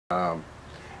In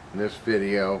this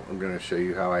video, I'm going to show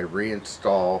you how I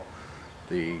reinstall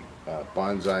the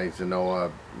Bonsai Zenoa.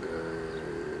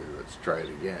 Let's try it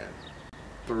again.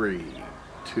 3,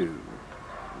 2,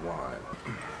 1.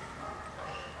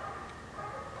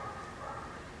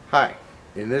 Hi.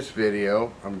 In this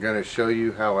video, I'm going to show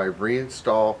you how I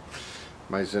reinstall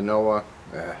my Zenoa.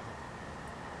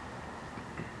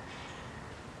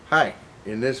 Hi.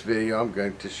 In this video, I'm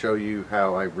going to show you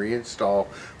how I reinstall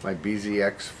my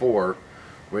BZX4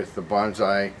 with the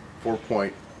Bonsai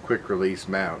 4-point quick release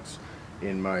mounts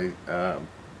in my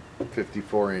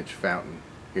 54-inch fountain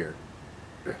here.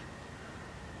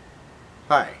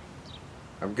 Hi.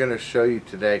 I'm going to show you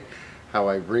today how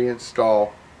I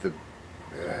reinstall the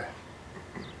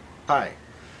Hi.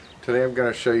 Today I'm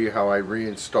going to show you how I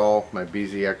reinstall my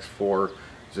BZX4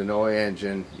 Zenoa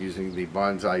engine using the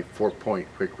Bonsai 4-point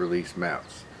quick release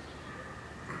mounts.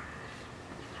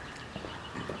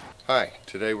 Hi,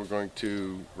 today we're going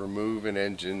to remove an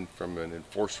engine from an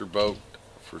enforcer boat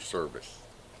for service.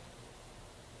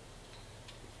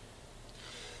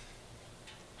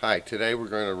 Hi, today we're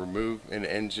going to remove an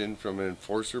engine from an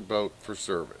enforcer boat for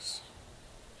service.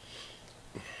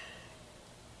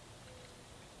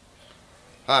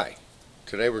 Hi,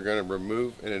 today we're going to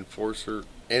remove an enforcer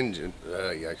engine.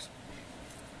 Yes.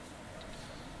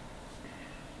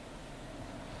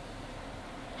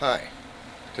 Hi,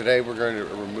 today we're going to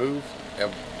remove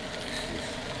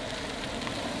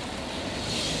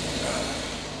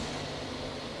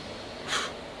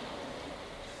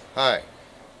Hi,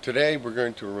 today we're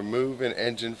going to remove an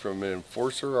engine from an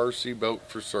enforcer RC boat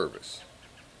for service.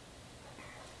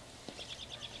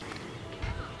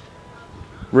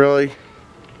 Really?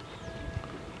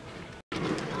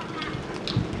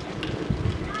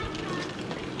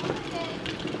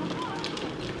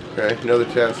 Okay, another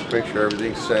test, make sure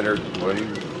everything's centered. 1,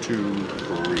 2,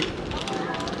 3.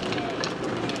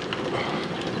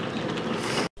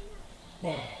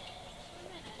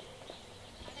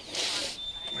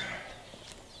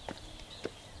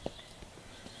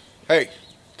 Hey,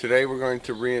 today we're going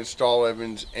to reinstall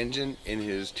Evan's engine in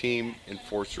his Team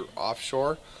Enforcer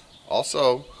Offshore.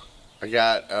 Also, I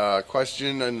got a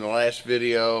question in the last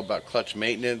video about clutch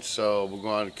maintenance, so we're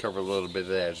going to cover a little bit of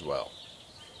that as well.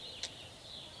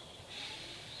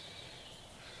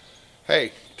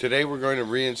 Hey, today we're going to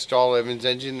reinstall Evan's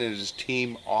engine in his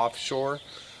Team Offshore.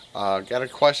 Got a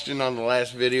question on the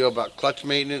last video about clutch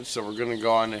maintenance, so we're going to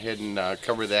go on ahead and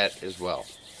cover that as well.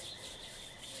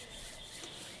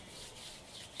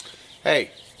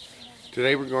 Hey,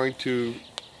 today we're going to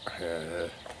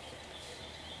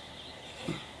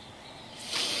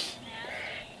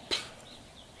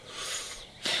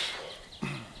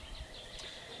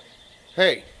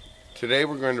Hey, today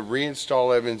we're going to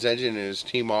reinstall Evan's engine in his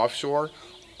Team Offshore.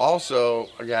 Also,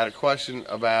 I got a question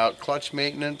about clutch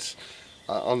maintenance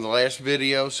on the last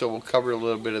video, so we'll cover a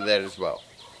little bit of that as well.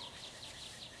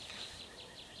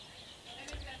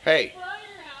 Hey.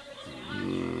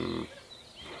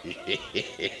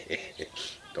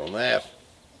 Don't laugh.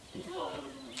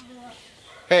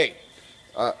 Hey.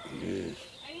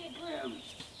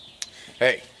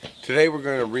 Hey, today we're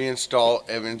going to reinstall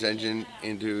Evan's engine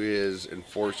into his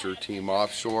Enforcer Team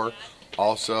Offshore.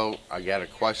 Also, I got a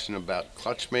question about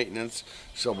clutch maintenance,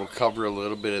 so we'll cover a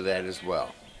little bit of that as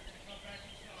well.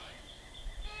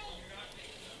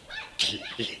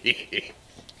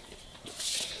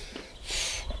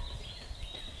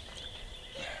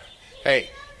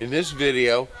 Hey, in this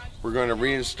video, we're going to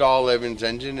reinstall Evan's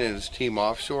engine in his Team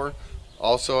Offshore.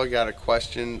 Also, I got a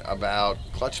question about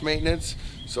clutch maintenance,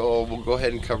 so we'll go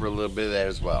ahead and cover a little bit of that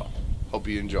as well. Hope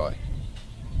you enjoy.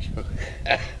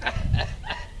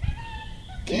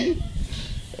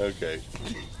 Okay.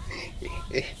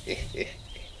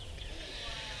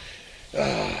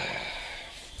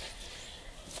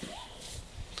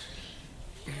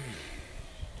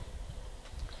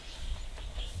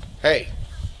 Hey,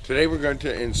 today we're going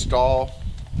to install.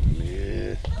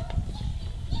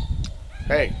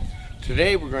 Hey,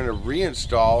 today we're going to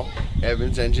reinstall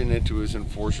Evan's engine into his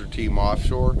Enforcer Team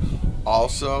Offshore.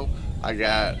 Also, I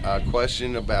got a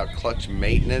question about clutch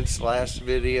maintenance last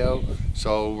video,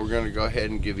 so we're going to go ahead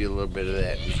and give you a little bit of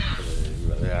that. Stay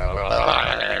over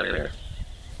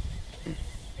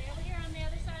here on the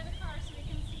other side of the car so we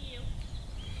can see you.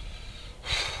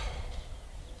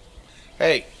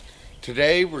 Hey,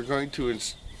 today we're going to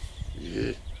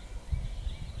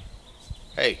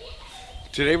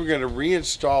Today we're going to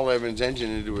reinstall Evan's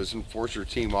engine into his Enforcer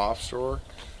Team Offshore.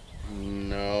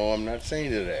 No, I'm not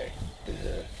saying today.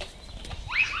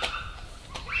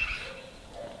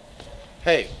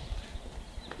 Hey.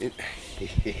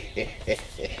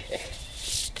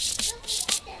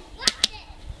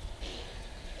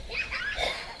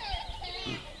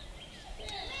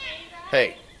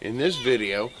 Hey, in this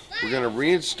video, we're going to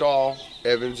reinstall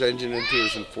Evan's engine into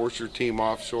his Enforcer Team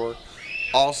Offshore.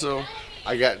 Also,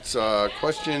 I got a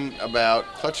question about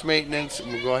clutch maintenance,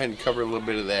 and we'll go ahead and cover a little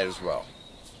bit of that as well.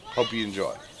 Hope you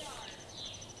enjoy.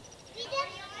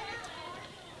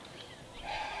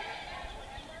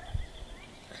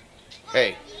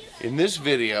 Hey, in this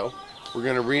video, we're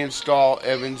going to reinstall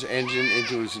Evan's engine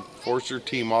into his Enforcer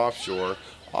Team Offshore.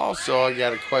 Also, I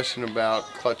got a question about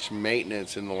clutch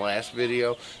maintenance in the last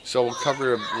video, so we'll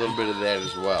cover a little bit of that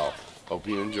as well. Hope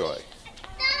you enjoy.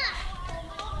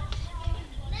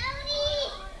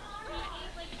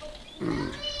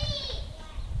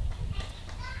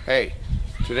 Hey,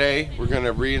 today we're going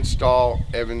to reinstall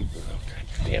Evan. Oh,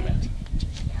 God damn it.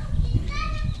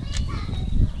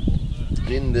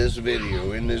 In this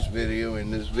video.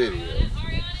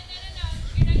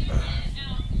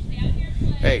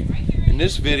 Hey, in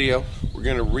this video, we're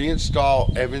going to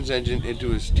reinstall Evan's engine into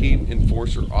his Team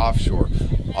Enforcer Offshore.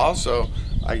 Also,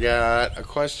 I got a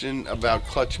question about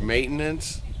clutch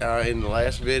maintenance in the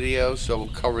last video, so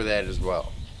we'll cover that as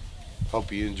well.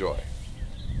 Hope you enjoy.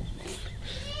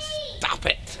 Stop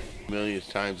it! Million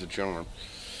times the charm.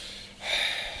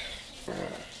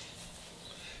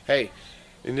 Hey,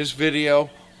 in this video,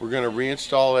 we're going to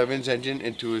reinstall Evan's engine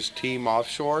into his Team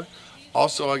Offshore.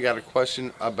 Also, I got a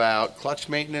question about clutch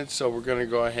maintenance, so we're going to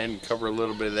go ahead and cover a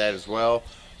little bit of that as well.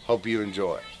 Hope you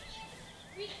enjoy.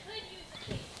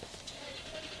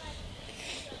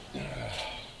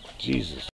 Jesus.